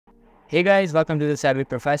Hey guys, welcome to the Savvy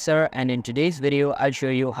Professor, and in today's video, I'll show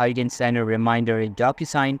you how you can send a reminder in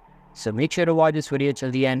DocuSign. So make sure to watch this video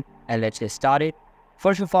till the end and let's get started.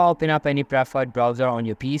 First of all, open up any preferred browser on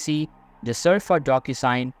your PC, just search for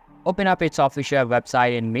DocuSign, open up its official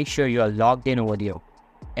website and make sure you are logged in over there.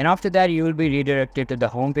 And after that, you will be redirected to the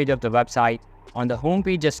homepage of the website. On the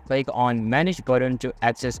homepage, just click on Manage button to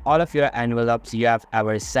access all of your envelopes you have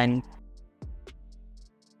ever sent.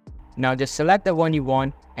 Now just select the one you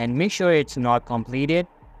want and make sure it's not completed,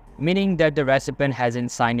 meaning that the recipient hasn't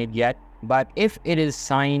signed it yet. But if it is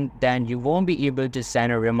signed, then you won't be able to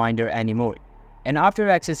send a reminder anymore. And after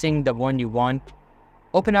accessing the one you want,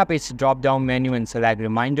 open up its drop-down menu and select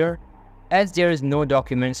Reminder. As there is no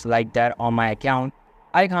documents like that on my account,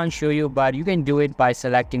 I can't show you, but you can do it by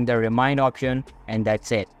selecting the Remind option, and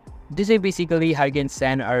that's it. This is basically how you can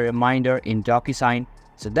send a reminder in DocuSign.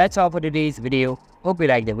 So that's all for today's video. Hope you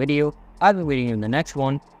liked the video. I'll be waiting in the next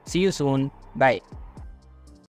one. See you soon. Bye.